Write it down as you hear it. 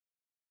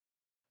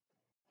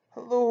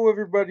Hello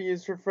everybody,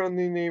 it's your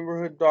friendly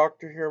neighborhood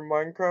doctor here,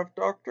 Minecraft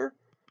Doctor.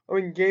 I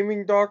mean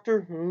Gaming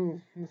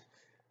Doctor.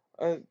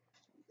 Uh,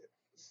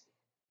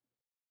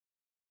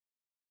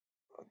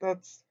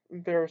 that's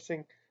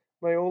embarrassing.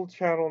 My old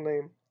channel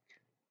name.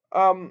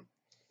 Um,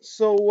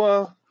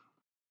 so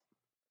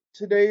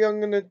today I'm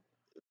gonna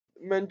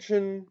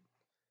mention,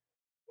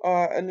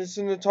 and it's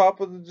in the top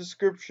of the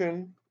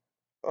description,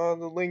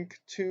 the link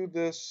to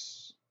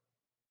this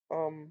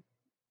um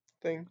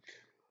thing.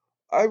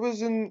 I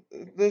was in.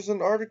 There's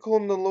an article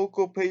in the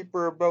local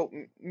paper about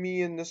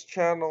me and this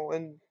channel,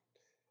 and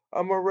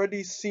I'm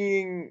already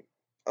seeing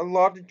a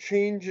lot of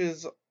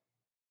changes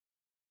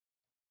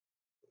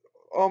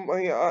on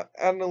my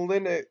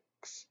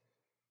analytics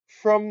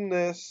from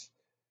this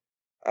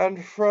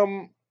and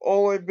from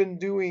all I've been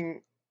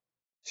doing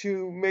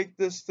to make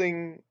this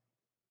thing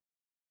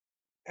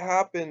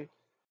happen.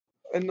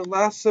 In the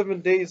last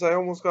 7 days, I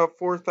almost got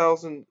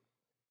 4,000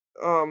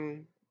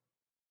 um,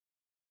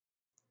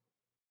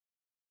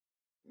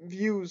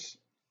 views.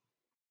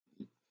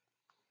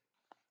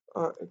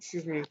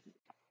 Excuse me.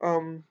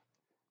 Um,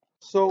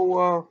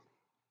 so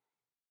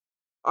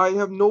I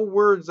have no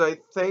words. I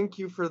thank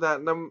you for that,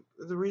 and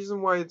the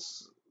reason why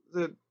it's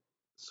the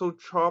so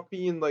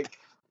choppy and like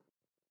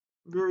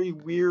very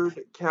weird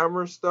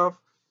camera stuff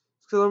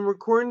because I'm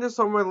recording this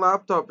on my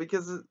laptop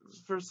because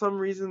for some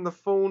reason the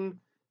phone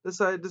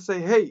decided to say,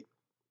 "Hey,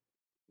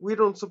 we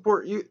don't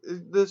support you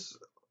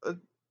uh,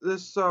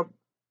 this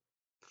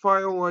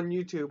file on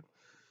YouTube."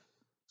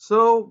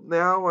 So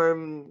now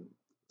I'm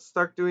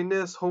stuck doing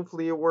this.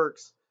 Hopefully it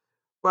works.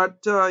 But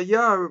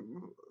yeah,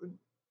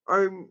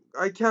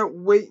 I can't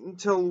wait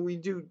until we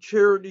do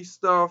charity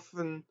stuff,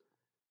 and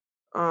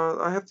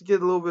I have to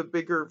get a little bit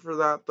bigger for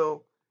that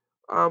though.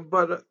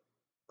 But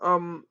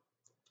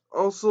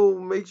also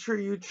make sure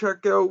you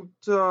check out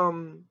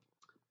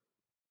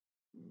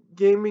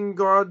Gaming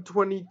God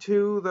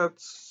 22.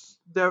 That's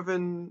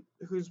Devin,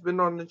 who's been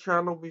on the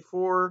channel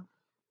before.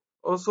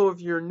 Also, if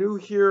you're new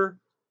here,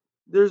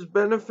 there's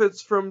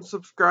benefits from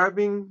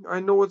subscribing. I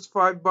know it's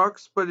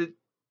 $5, but it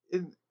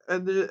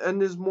and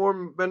there's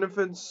more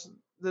benefits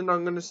than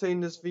I'm gonna say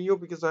in this video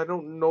because I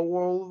don't know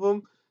all of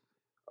them.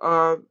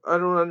 I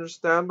don't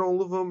understand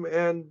all of them,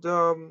 and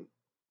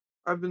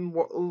I've been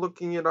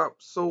looking it up.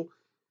 So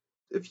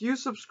if you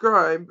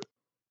subscribe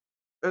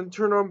and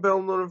turn on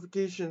bell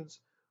notifications,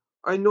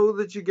 I know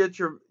that you get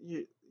your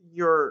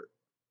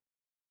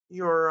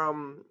your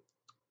um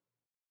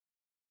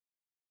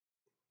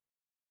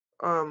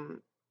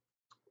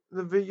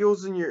the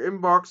videos in your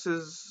inbox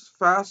is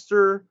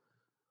faster,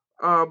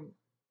 um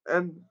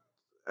and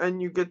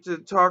and you get to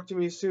talk to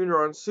me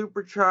sooner on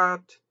super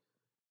chat,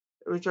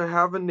 which I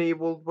have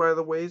enabled by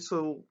the way.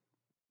 So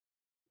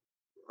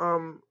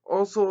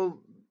also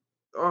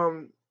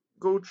um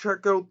go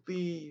check out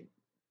the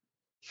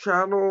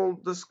channel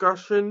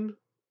discussion.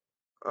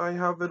 I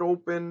have it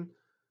open.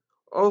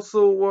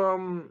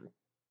 Also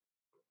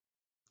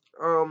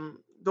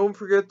don't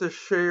forget to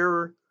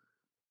share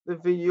the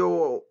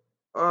videos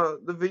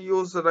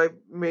that I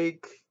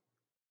make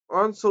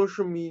on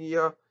social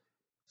media,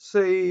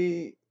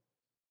 say,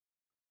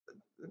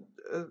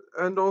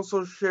 and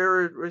also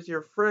share it with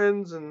your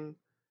friends and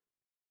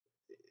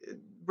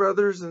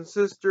brothers and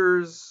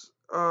sisters,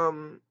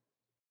 and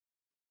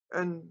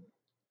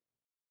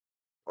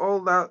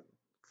all that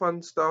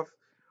fun stuff.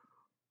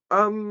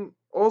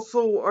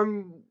 Also,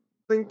 I'm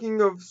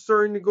thinking of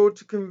starting to go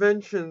to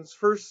conventions,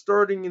 first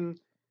starting in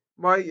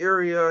my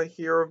area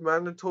here of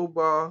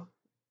Manitoba,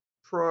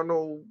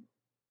 Toronto,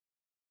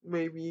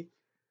 maybe,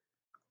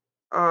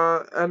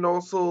 and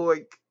also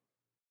like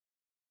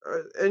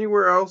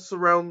anywhere else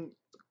around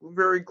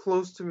very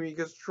close to me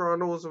because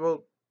Toronto is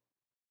about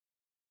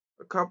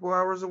a couple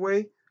hours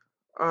away,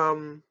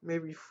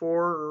 maybe 4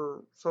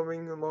 or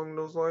something along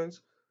those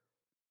lines.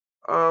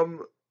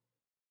 Um,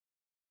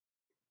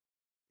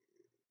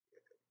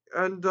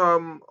 and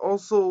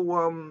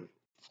also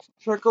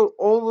check out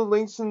all the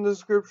links in the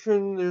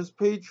description. There's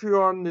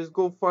Patreon, there's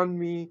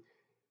GoFundMe,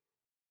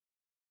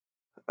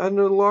 and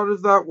a lot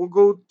of that will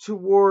go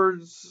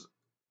towards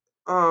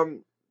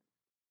um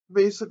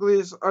basically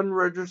this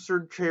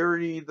unregistered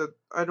charity that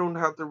I don't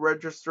have to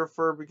register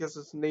for because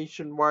it's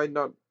nationwide,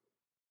 not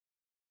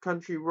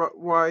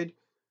countrywide.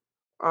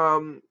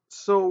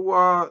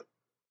 So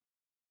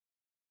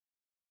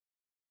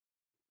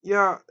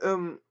yeah,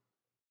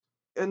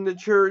 and the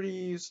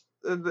charities,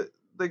 the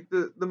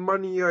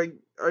money I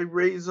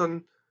raise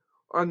on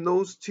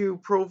those two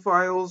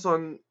profiles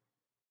on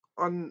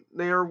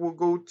there will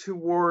go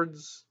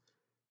towards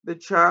the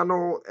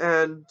channel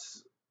and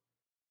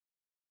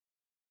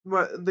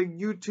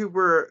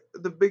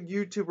the big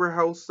YouTuber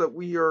house that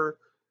we are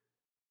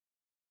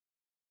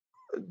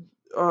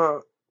uh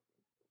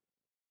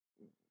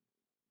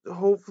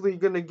hopefully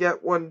gonna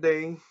get one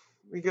day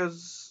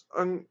because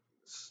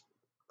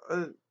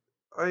uh,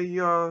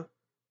 I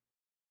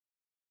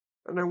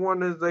and I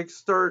want to like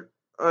start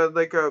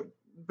like a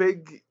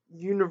big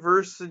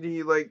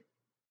university like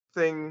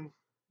thing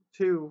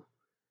too.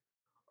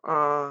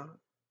 Uh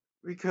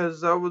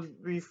because that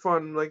would be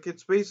fun. Like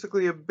it's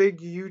basically a big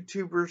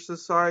YouTuber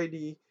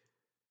society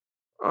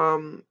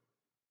um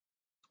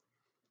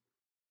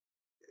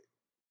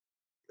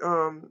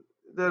um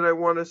that I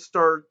want to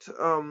start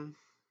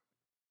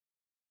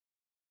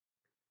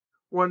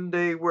one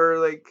day where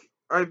like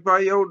I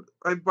buy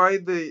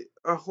the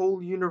a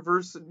whole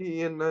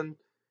university, and then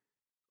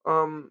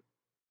um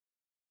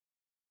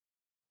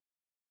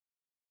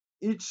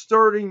each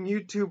starting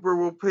YouTuber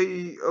will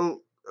pay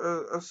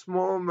a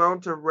small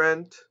amount of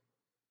rent,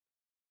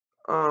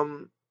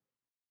 um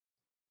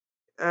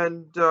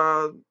and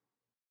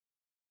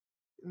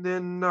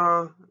then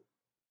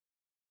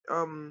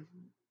um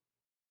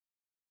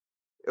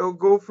it'll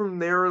go from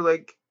there.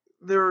 Like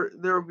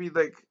there'll be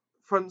like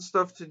fun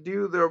stuff to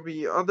do, there'll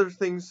be other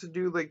things to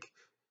do, like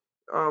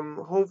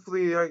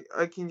hopefully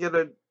I can get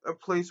a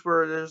place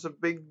where there's a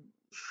big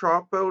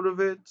shop out of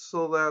it,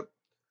 so that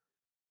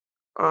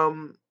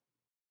um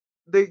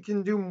they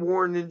can do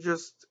more than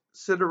just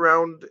sit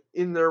around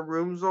in their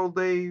rooms all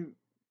day,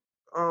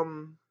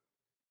 um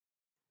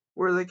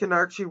where they can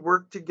actually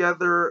work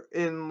together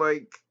in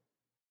like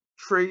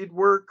trade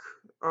work,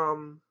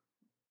 um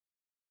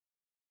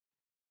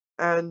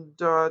and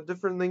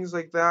different things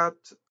like that.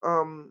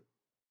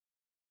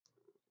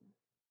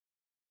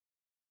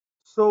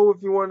 So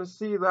if you want to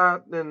see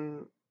that,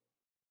 then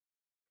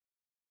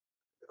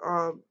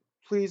uh,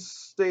 please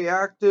stay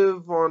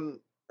active on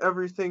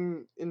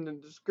everything in the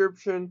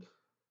description.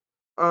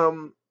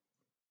 Um,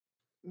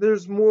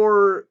 there's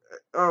more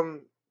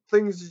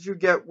things that you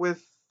get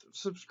with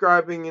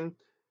subscribing and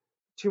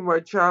to my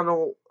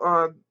channel.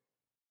 I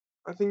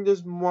think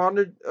there's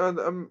monitor,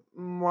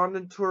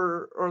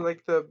 or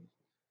like the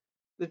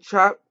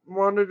chat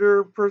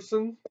monitor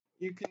person.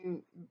 You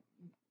can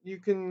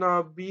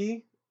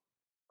be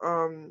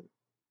um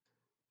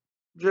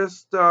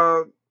just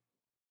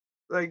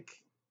like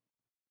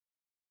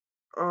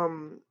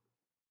um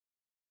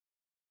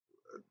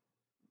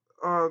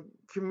uh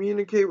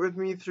communicate with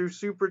me through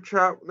super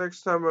chat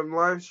next time I'm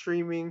live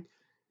streaming,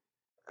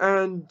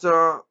 and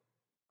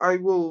I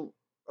will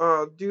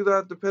do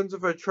that. Depends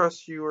if I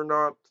trust you or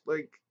not.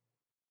 Like,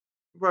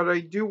 but I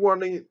do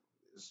want to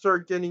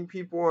start getting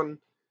people on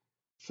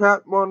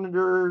chat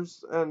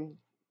monitors uh,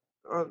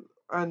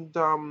 and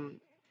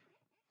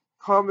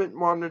comment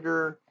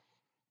monitor.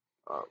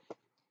 Uh,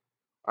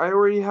 I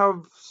already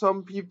have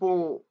some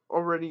people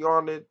already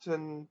on it,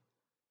 and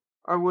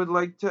I would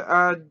like to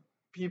add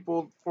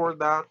people for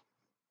that,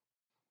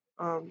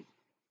 um,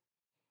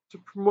 to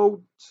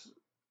promote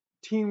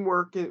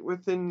teamwork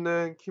within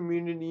the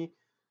community.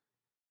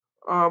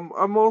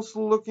 I'm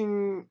also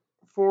looking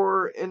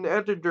for an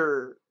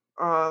editor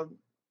uh,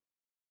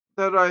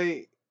 that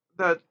I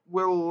that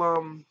will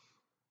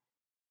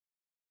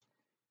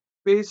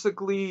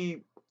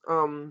basically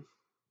um,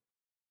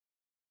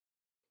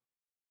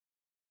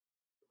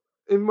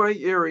 in my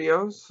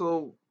area,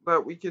 so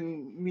that we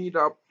can meet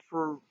up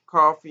for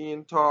coffee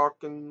and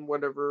talk and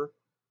whatever.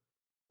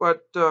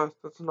 But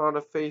that's not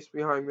a face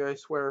behind me, I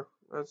swear.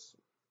 That's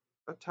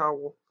a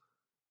towel.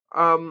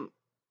 Um,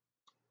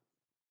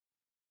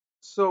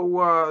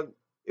 so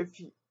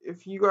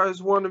if you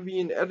guys want to be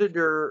an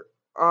editor,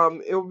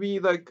 it'll be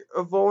like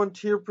a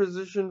volunteer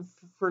position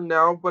for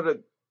now,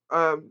 but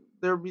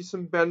there'll be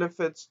some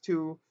benefits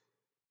to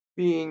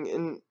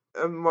being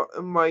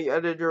my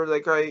editor.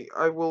 Like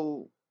I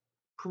will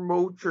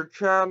promote your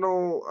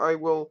channel. I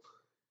will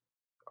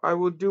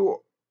do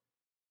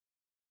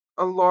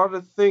a lot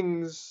of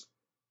things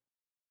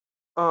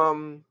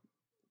um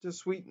to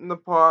sweeten the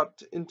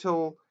pot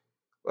until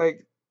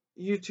like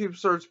YouTube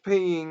starts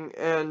paying,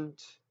 and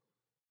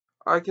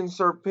I can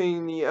start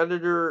paying the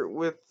editor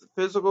with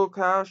physical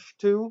cash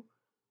too.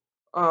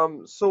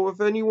 So if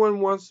anyone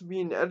wants to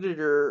be an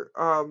editor,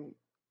 uh,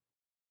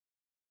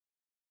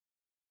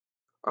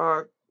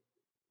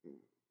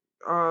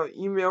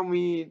 email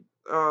me,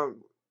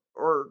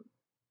 or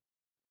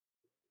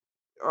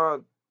uh,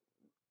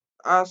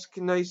 ask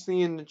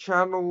nicely in the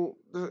channel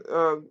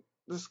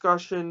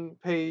discussion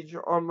page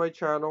on my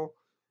channel.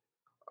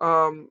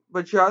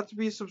 But you have to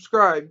be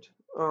subscribed.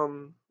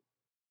 Um,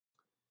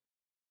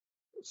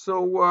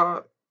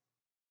 so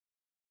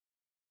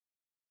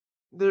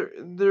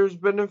there's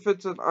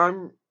benefits that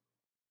I'm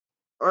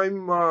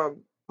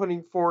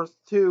putting forth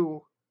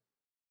too.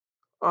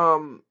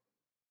 Um,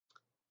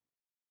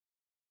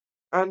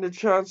 and a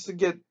chance to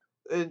get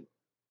a,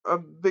 a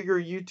bigger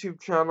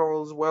YouTube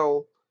channel as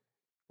well,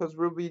 because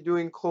we'll be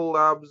doing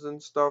collabs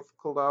and stuff,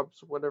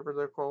 collabs, whatever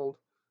they're called.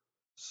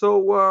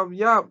 So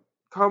yeah,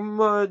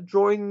 come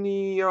join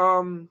the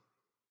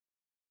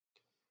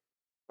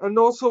and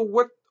also,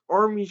 what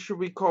army should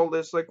we call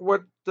this? Like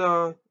what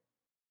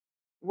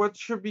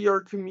should be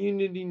our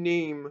community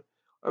name?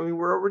 I mean,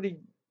 we're already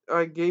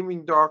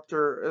gaming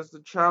doctor as the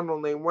channel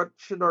name. What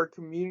should our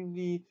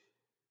community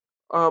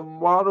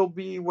model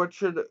be? What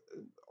should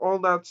all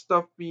that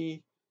stuff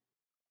be?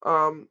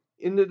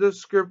 In the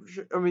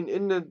description, I mean,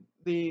 in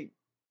the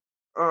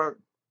uh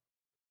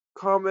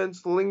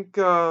comments, link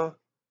a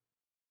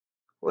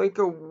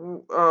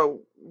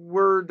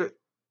word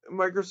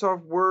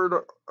Microsoft Word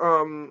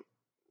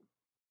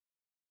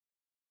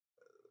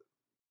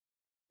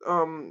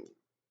um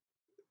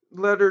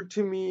letter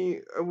to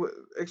me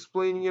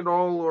explaining it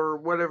all or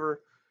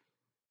whatever.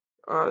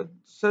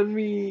 Send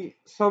me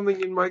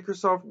something in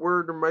Microsoft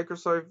Word or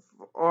Microsoft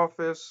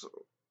Office.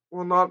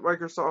 Well, not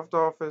Microsoft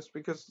Office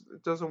because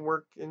it doesn't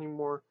work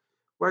anymore.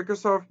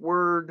 Microsoft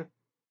Word,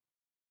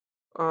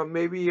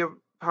 maybe a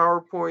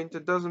PowerPoint.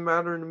 It doesn't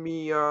matter to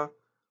me.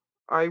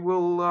 I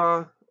will,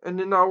 and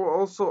then I will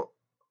also,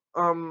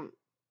 um,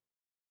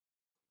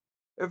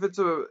 if it's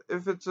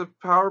a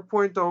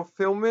PowerPoint, I'll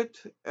film it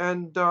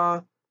and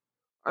I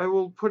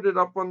will put it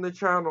up on the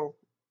channel.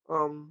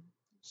 Um,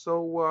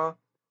 so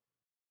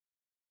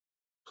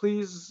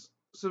please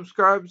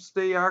subscribe,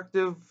 stay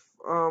active.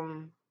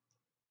 Um,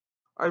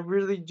 I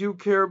really do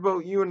care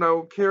about you, and I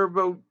will care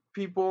about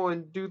people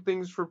and do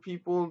things for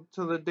people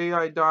till the day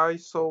I die.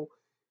 So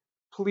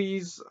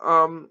please,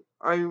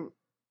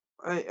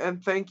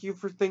 and thank you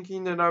for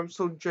thinking that I'm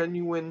so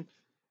genuine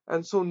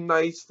and so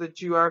nice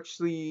that you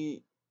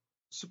actually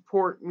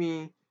support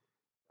me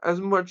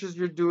as much as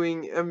you're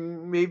doing,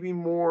 and maybe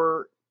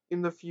more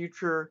in the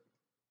future.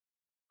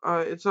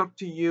 It's up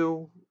to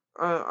you.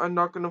 I'm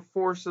not gonna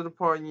force it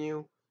upon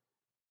you.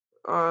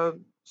 Uh,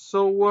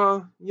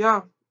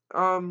 yeah.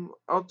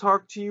 I'll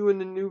talk to you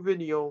in a new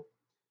video.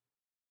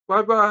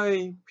 Bye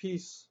bye.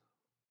 Peace.